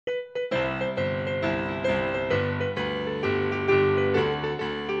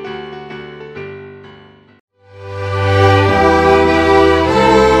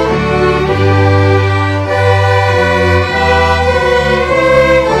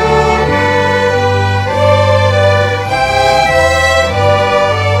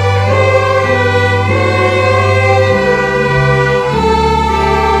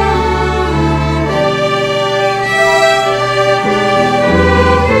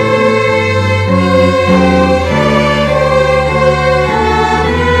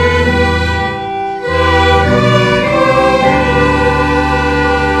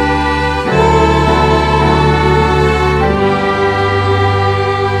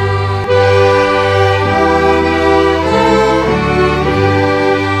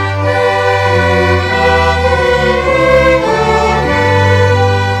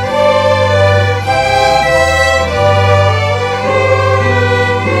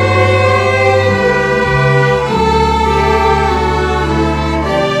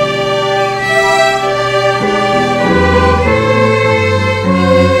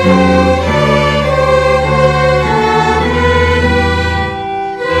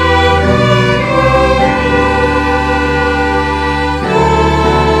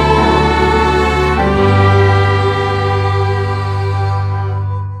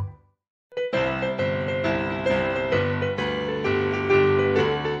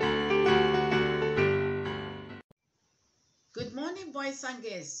boys and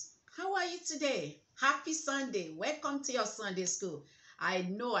girls. How are you today? Happy Sunday. Welcome to your Sunday school.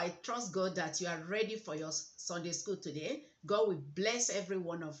 I trust God that you are ready for your Sunday school today. God will bless every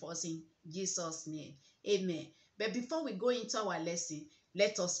one of us in Jesus' name. Amen. But before we go into our lesson,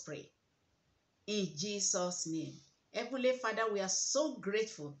 let us pray. In Jesus' name. Heavenly Father, we are so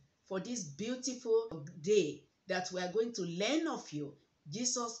grateful for this beautiful day that we are going to learn of you.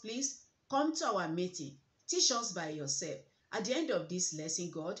 Jesus, please come to our meeting. Teach us by yourself. At the end of this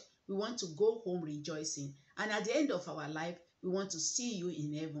lesson, God, we want to go home rejoicing. And at the end of our life, we want to see you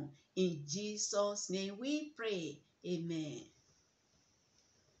in heaven. In Jesus' name we pray. Amen.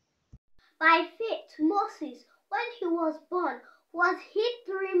 By faith, Moses, when he was born, was hid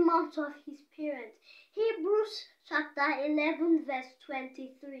 3 months of his parents. Hebrews chapter 11, verse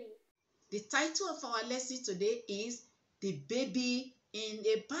 23. The title of our lesson today is The Baby in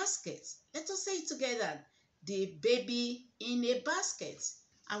a Basket. Let us say it together. The Baby in a Basket.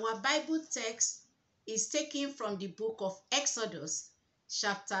 Our Bible text is taken from the book of Exodus,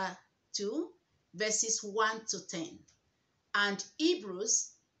 chapter 2, verses 1 to 10, and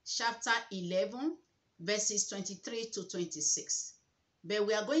Hebrews, chapter 11, verses 23 to 26. But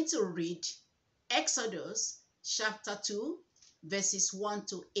we are going to read Exodus, chapter 2, verses 1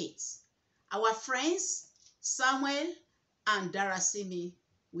 to 8. Our friends, Samuel and Darasimi,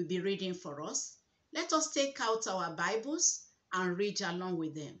 will be reading for us. Let us take out our Bibles and read along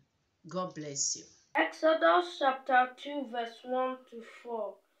with them. God bless you. Exodus chapter 2, verse 1 to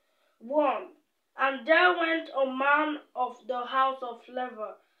 4. 1. And there went a man of the house of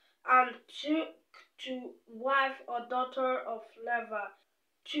Levi, and took to wife a daughter of Levi.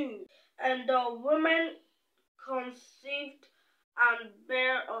 2. And the woman conceived and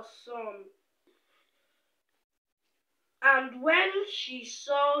bare a son. And when she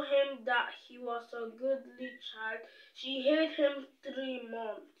saw him that he was a goodly child, she hid him 3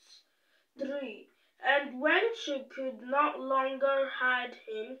 months. 3. And when she could not longer hide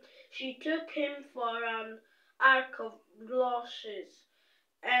him, she took him for an ark of blushes,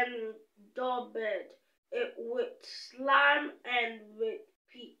 and daubed it with slime and with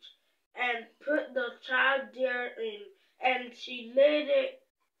pitch, and put the child therein, and she laid it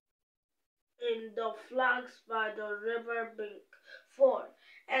in the flags by the river bank. 4.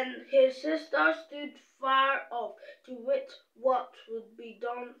 And his sister stood far off to wit what would be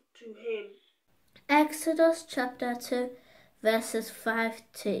done to him. Exodus chapter 2, verses 5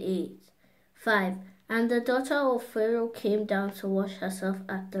 to 8. 5. And the daughter of Pharaoh came down to wash herself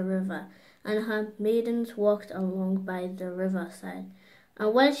at the river, and her maidens walked along by the riverside.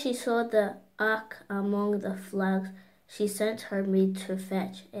 And when she saw the ark among the flags, she sent her maid to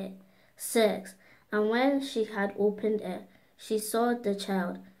fetch it. 6. And when she had opened it, she saw the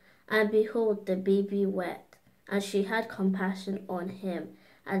child, and behold, the baby wept. And she had compassion on him,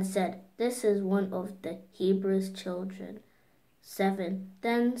 and said, This is one of the Hebrews' children. 7.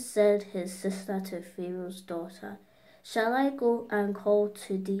 Then said his sister to Pharaoh's daughter, Shall I go and call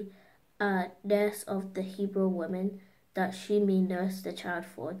to thee a nurse of the Hebrew women, that she may nurse the child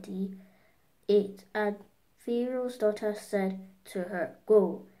for thee? 8. And Pharaoh's daughter said to her,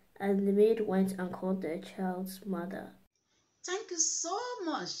 Go. And the maid went and called the child's mother. Thank you so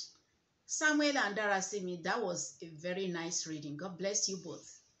much, Samuel and Darasimi. That was a very nice reading. God bless you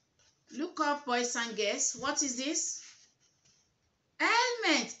both. Look up, boys and girls. What is this?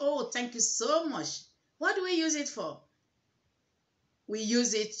 Helmet. Oh, thank you so much. What do we use it for? We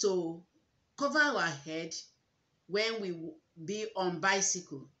use it to cover our head when we be on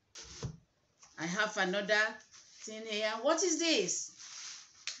bicycle. I have another thing here. What is this?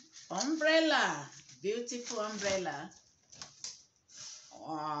 Umbrella. Beautiful umbrella.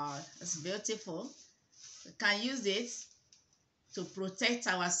 Wow, that's beautiful. We can use it to protect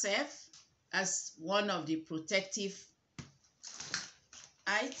ourselves as one of the protective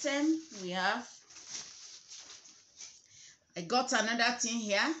items we have. I got another thing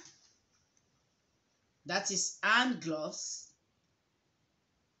here. That is hand gloves.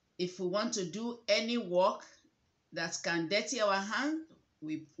 If we want to do any work that can dirty our hand,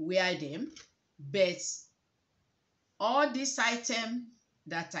 we wear them. But all these items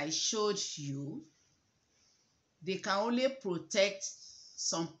that I showed you, they can only protect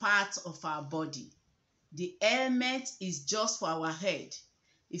some parts of our body. The helmet is just for our head.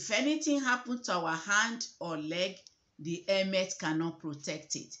 If anything happens to our hand or leg, the helmet cannot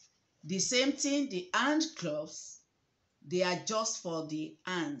protect it. The same thing, the hand gloves, they are just for the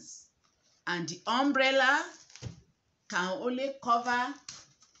hands. And the umbrella can only cover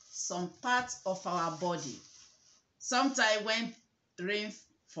some parts of our body. Sometimes when rain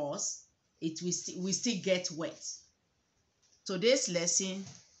falls, we still get wet. Today's lesson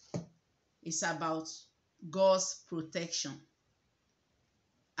is about God's protection.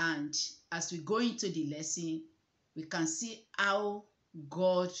 And as we go into the lesson, we can see how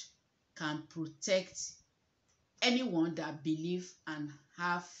God can protect anyone that believes and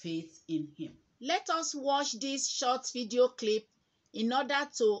have faith in him. Let us watch this short video clip in order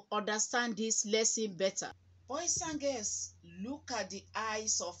to understand this lesson better. Boys and girls, look at the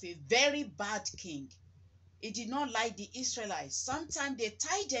eyes of a very bad king. He did not like the Israelites. Sometimes they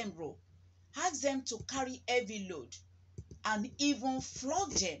tied them rope, asked them to carry heavy load, and even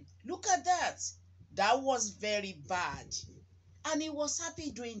flogged them. Look at that. That was very bad. And he was happy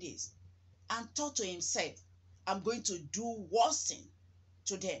doing this and thought to himself, I'm going to do worse thing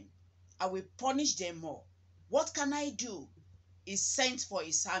to them. I will punish them more. What can I do? He sent for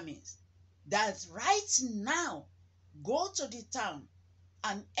his armies that right now go to the town,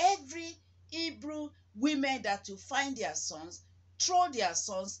 and every Hebrew women that will find their sons, throw their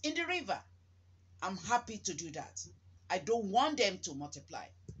sons in the river. I'm happy to do that. I don't want them to multiply.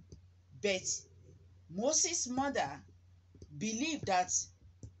 But Moses' mother believed that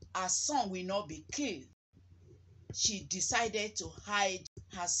her son will not be killed. She decided to hide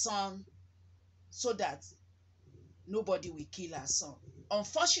her son so that nobody will kill her son.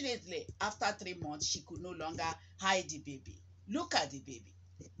 Unfortunately, after 3 months, she could no longer hide the baby. Look at the baby.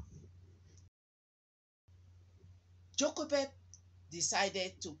 Jochebed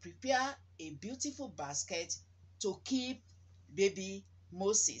decided to prepare a beautiful basket to keep baby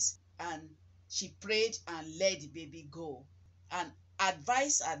Moses, and she prayed and let the baby go and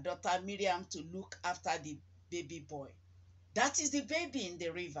advised her daughter Miriam to look after the baby boy. That is the baby in the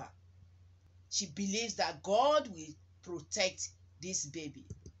river. She believes that God will protect this baby.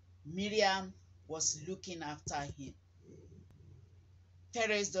 Miriam was looking after him.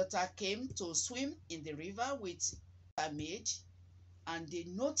 Pharaoh's daughter came to swim in the river with her maid, and they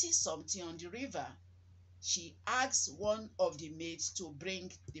noticed something on the river. She asked one of the maids to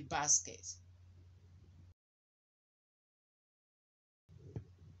bring the basket.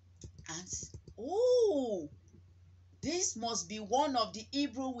 And, oh, this must be one of the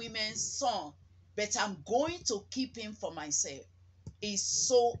Hebrew women's son, but I'm going to keep him for myself. He's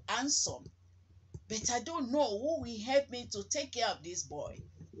so handsome, but I don't know who will help me to take care of this boy.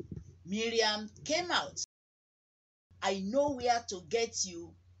 Miriam came out. I know where to get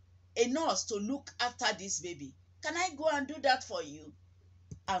you a nurse to look after this baby. Can I go and do that for you?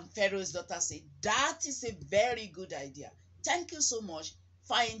 And Pharaoh's daughter said, that is a very good idea. Thank you so much.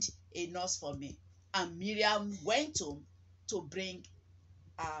 Find a nurse for me. And Miriam went home to bring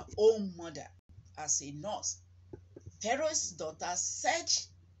her own mother as a nurse. Pharaoh's daughter said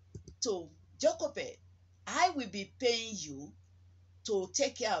to Jochebed, I will be paying you to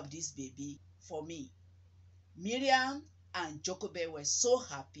take care of this baby for me. Miriam and Jochebed were so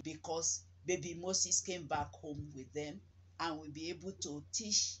happy because baby Moses came back home with them and will be able to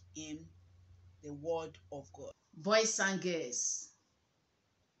teach him the word of God. Boys and girls,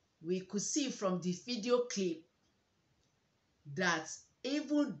 we could see from the video clip that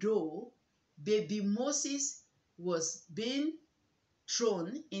even though baby Moses was being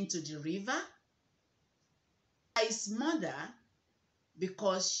thrown into the river, his mother,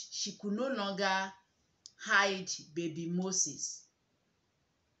 because she could no longer hide baby Moses,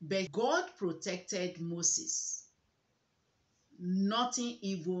 but God protected Moses. Nothing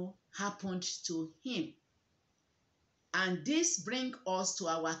evil happened to him. And this brings us to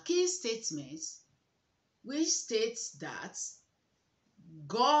our key statement, which states that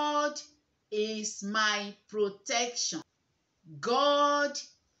God is my protection. God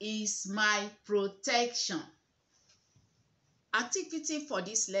is my protection. Activity for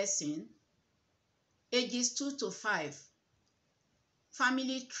this lesson, ages 2 to 5.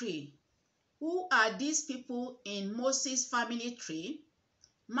 Family tree. Who are these people in Moses' family tree?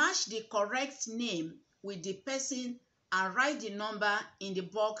 Match the correct name with the person and write the number in the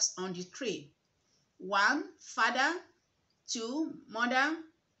box on the tree. 1, father. 2, mother.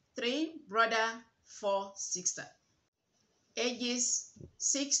 3, brother. 4, sister. Ages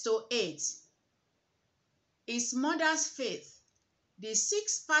 6 to 8. His mother's faith. The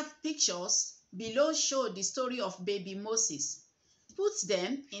 6 part pictures below show the story of baby Moses. Put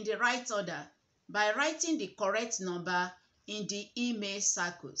them in the right order by writing the correct number in the email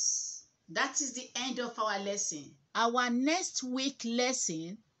circles. That is the end of our lesson. Our next week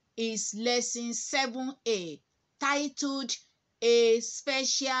lesson is lesson 7A, titled A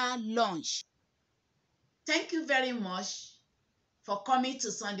Special Lunch. Thank you very much for coming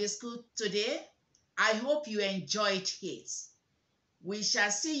to Sunday school today. I hope you enjoyed it. We shall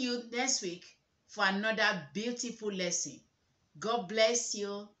see you next week for another beautiful lesson. God bless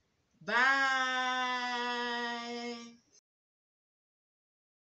you. Bye.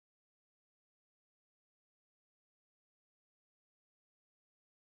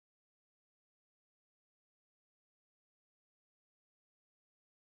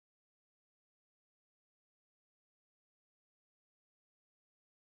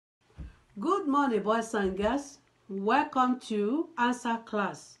 Good morning, boys and girls. Welcome to Answer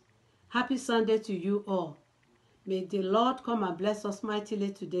Class. Happy Sunday to you all. May the Lord come and bless us mightily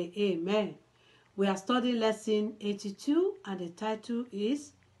today. Amen. We are studying lesson 82 and the title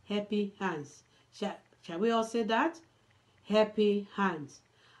is Happy Hands. Shall we all say that? Happy Hands.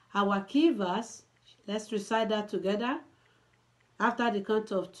 Our key verse, let's recite that together after the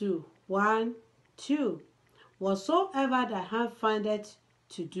count of 2. 1, 2. Whatsoever thy hand findeth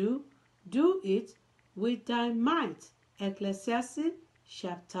to do, do it with thy might. Ecclesiastes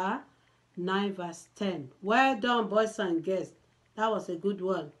chapter 9 verse 10. Well done, boys and girls. That was a good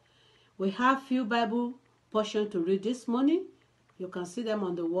one. We have few Bible portions to read this morning. You can see them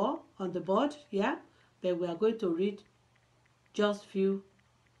on the wall, on the board, yeah? But we are going to read just few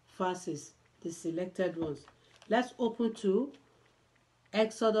verses, the selected ones. Let's open to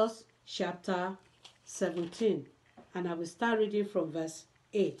Exodus chapter 17, and I will start reading from verse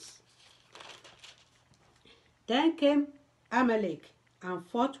 8. Then came Amalek and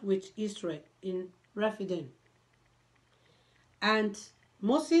fought with Israel in Rephidim. And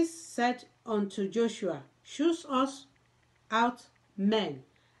Moses said unto Joshua, choose us out men,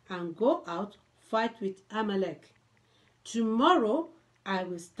 and go out, fight with Amalek. Tomorrow I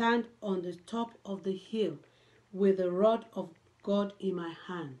will stand on the top of the hill with the rod of God in my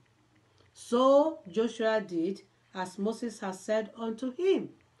hand. So Joshua did as Moses had said unto him,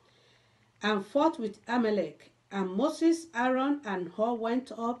 and fought with Amalek. And Moses, Aaron, and Hur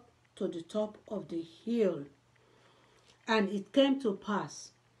went up to the top of the hill. And it came to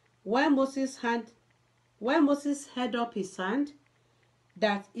pass, when Moses held up his hand,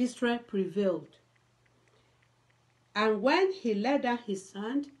 that Israel prevailed. And when he let down his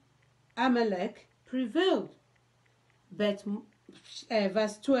hand, Amalek prevailed. But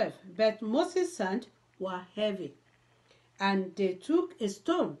verse 12, but Moses' hand were heavy, and they took a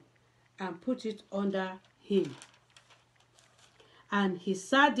stone and put it under him. And he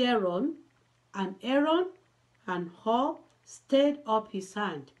sat thereon, and Aaron and Hur stayed up his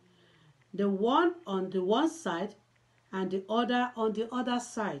hand, the one on the one side and the other on the other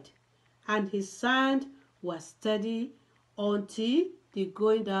side. And his hand was steady until the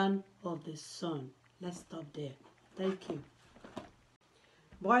going down of the sun. Let's stop there. Thank you.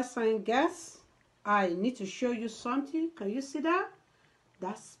 Boys and girls, I need to show you something. Can you see that?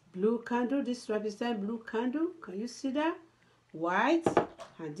 That's blue candle. This represents blue candle. Can you see that? White.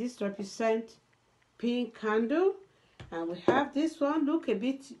 And this represents pink candle. And we have this one. Look a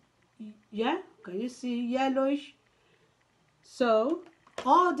bit, yeah? Can you see yellowish? So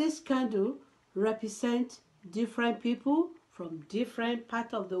all these candles represent different people from different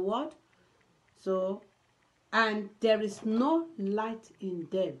parts of the world. So, and there is no light in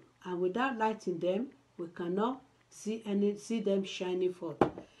them. And without light in them, we cannot see them shining forth.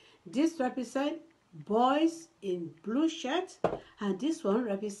 This represents boys in blue shirts, and this one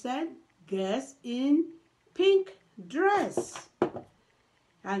represents girls in pink dress.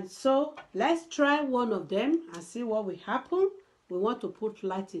 And so let's try one of them and see what will happen. We want to put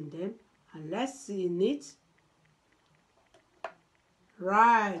light in them, and let's see in it.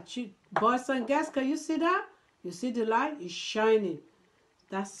 Right, boys and girls, can you see that? You see the light is shining.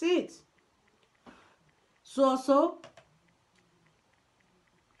 That's it. So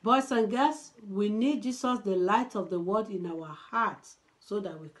boys and girls, we need Jesus, the light of the world, in our hearts so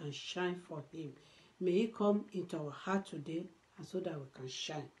that we can shine for him. May he come into our heart today, and so that we can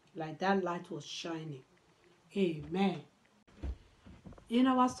shine like that light was shining. Amen. In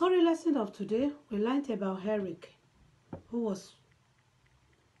our story lesson of today, we learned about Eric, who was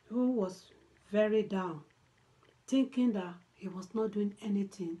very down, thinking that he was not doing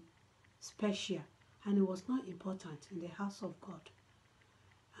anything special and he was not important in the house of God.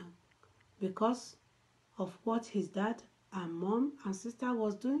 And because of what his dad and mom and sister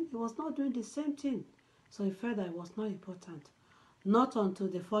was doing, he was not doing the same thing. So he felt that it was not important. Not until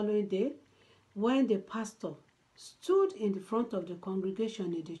the following day, when the pastor stood in the front of the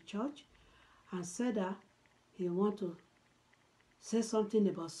congregation in the church and said that he wanted to say something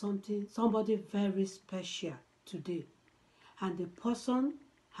about somebody very special today. And the person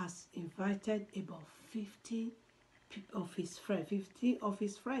has invited about 50 of his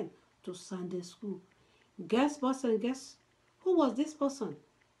friends to Sunday school. Guess, boss, and guess who was this person?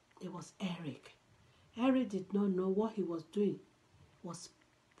 It was Eric. Eric did not know what he was doing was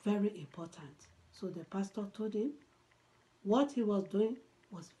very important. So the pastor told him what he was doing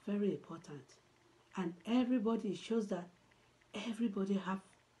was very important. And everybody shows that everybody have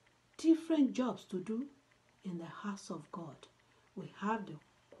different jobs to do in the house of God. We have the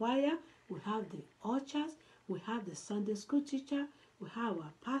choir, we have the ushers, we have the Sunday school teacher, we have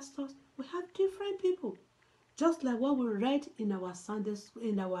our pastors, we have different people. Just like what we read in our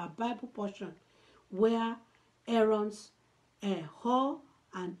in our Bible portion, where Aaron's Hur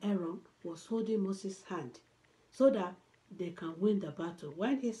and Aaron was holding Moses' hand, so that they can win the battle.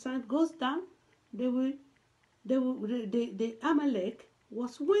 When his hand goes down, the Amalek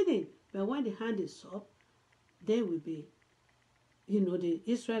was winning, but when the hand is up, they will be, the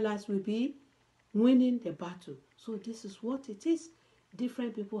Israelites will be winning the battle. So this is what it is.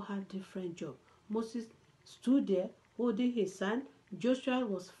 Different people have different jobs. Moses stood there holding his hand. Joshua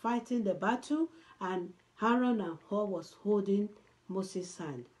was fighting the battle, and Aaron and Hur was holding Moses'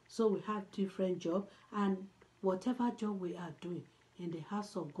 hand. So we have different jobs, and whatever job we are doing in the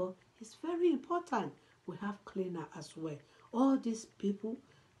house of God is very important. We have cleaner as well. All these people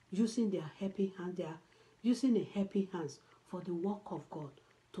using their happy hands, they are using the happy hands for the work of God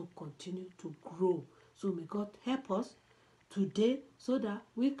to continue to grow. So may God help us today so that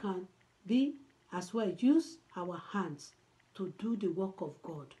we can be as well use our hands to do the work of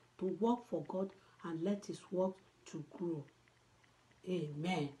God, to work for God and let his work to grow.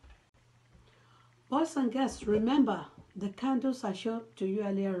 Amen. Boys and girls, remember the candles I showed to you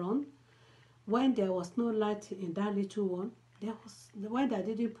earlier on. When there was no light in that little one, when I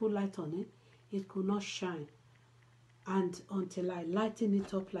didn't put light on it, it could not shine. And until I lighten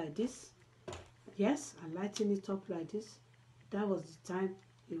it up like this, yes, I lighten it up like this, that was the time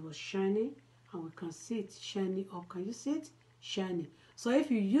it was shining, and we can see it shining up. Can you see it? Shining. So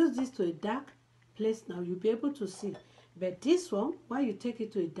if you use this to a dark place now, you'll be able to see. But this one, when you take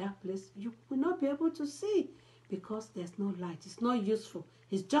it to a dark place, you will not be able to see because there's no light. It's not useful.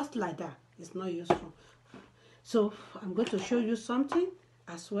 It's just like that. It's not useful. So I'm going to show you something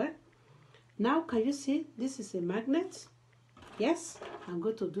as well. Now, can you see this is a magnet? Yes, I'm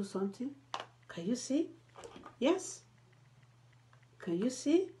going to do something. Can you see? Yes. Can you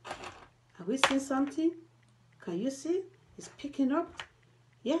see? Are we seeing something? Can you see? It's picking up.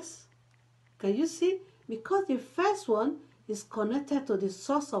 Yes. Can you see? Because the first one is connected to the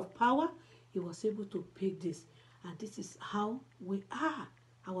source of power, he was able to pick this. And this is how we are.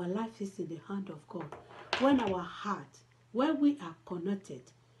 Our life is in the hand of God. When our heart, when we are connected,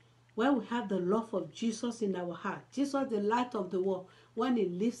 when we have the love of Jesus in our heart, Jesus, the light of the world, when he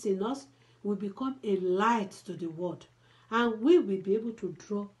lives in us, we become a light to the world. And we will be able to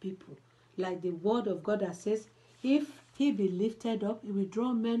draw people. Like the word of God that says, if he be lifted up, he will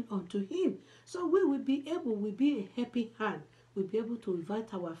draw men unto him. So we will be able, we'll be a happy hand. We'll be able to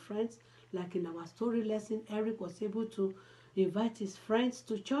invite our friends. Like in our story lesson, Eric was able to invite his friends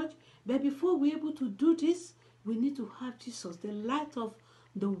to church. But before we're able to do this, we need to have Jesus, the light of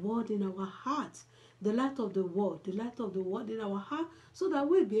the word in our hearts, the light of the word in our heart, so that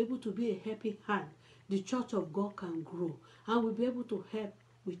we'll be able to be a happy hand. The church of God can grow, and we'll be able to help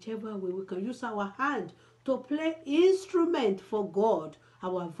whichever way we can use our hand to play instrument for God,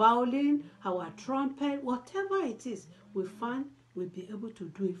 our violin, our trumpet, whatever it is we find, we'll be able to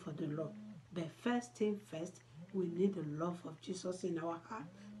do it for the Lord. But first thing first, we need the love of Jesus in our heart.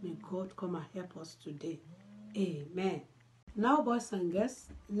 May God come and help us today. Amen. Now, boys and girls,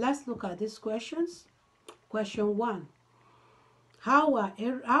 let's look at these questions. Question 1. How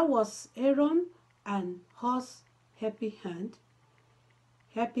was Aaron and Hur's happy hands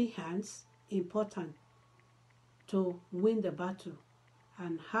important to win the battle?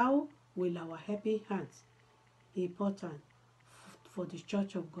 And how will our happy hands be important for the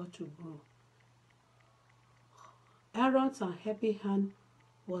church of God to grow? Aaron's happy hand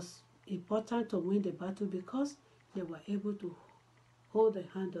was important to win the battle because they were able to hold the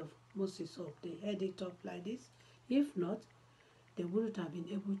hand of Moses up. They held it up like this. If not, they wouldn't have been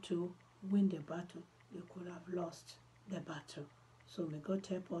able to win the battle. They could have lost the battle. So may God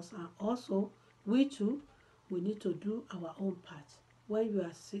help us. And also, we too, we need to do our own part. When you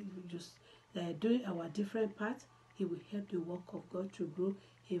are just doing our different parts, it will help the work of God to grow.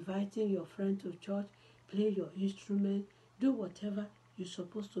 Inviting your friend to church, play your instrument, do whatever you're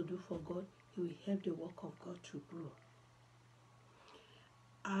supposed to do for God, it will help the work of God to grow.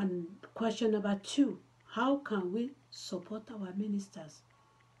 And question number 2, how can we support our ministers?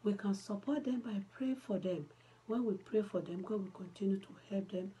 We can support them by praying for them. When we pray for them, God will continue to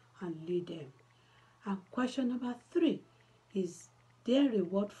help them and lead them. And question number 3, is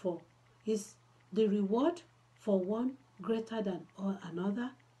the reward for one greater than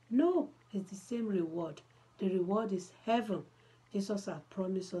another? No, it's the same reward. The reward is heaven. Jesus has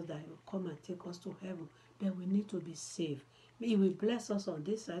promised us that he will come and take us to heaven, but we need to be saved. He will bless us on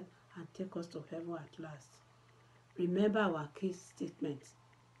this side and take us to heaven at last. Remember our key statement.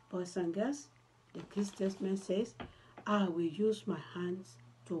 Boys and girls, the key statement says, I will use my hands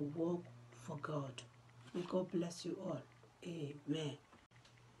to work for God. May God bless you all. Amen.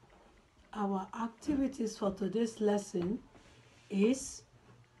 Our activities for today's lesson is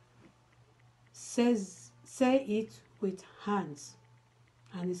say it with hands.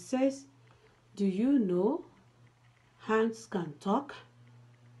 And it says, do you know hands can talk?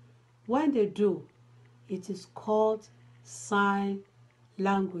 When they do, it is called sign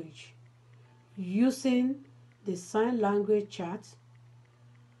language. Using the sign language chart,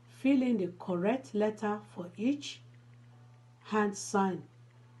 fill in the correct letter for each hand sign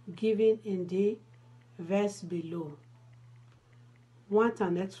given in the verse below. Want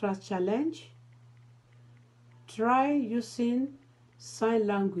an extra challenge? Try using sign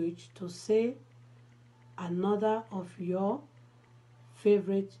language to say another of your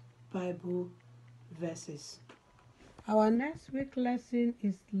favorite Bible verses. Our next week lesson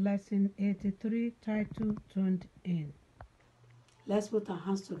is lesson 83, title Tuned In. Let's put our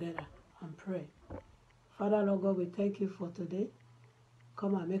hands together and pray. Father, Lord God, we thank you for today.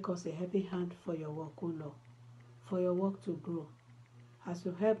 Come and make us a helping hand for your work, O Lord, for your work to grow. As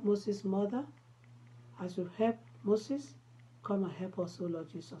you help Moses' mother, as you help Moses, come and help us, O Lord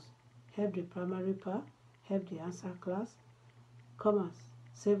Jesus. Help the primary part, help the answer class. Come and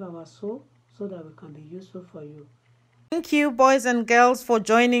save our soul so that we can be useful for you. Thank you, boys and girls, for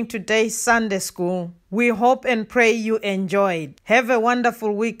joining today's Sunday School. We hope and pray you enjoyed. Have a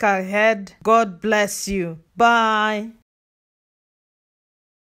wonderful week ahead. God bless you. Bye.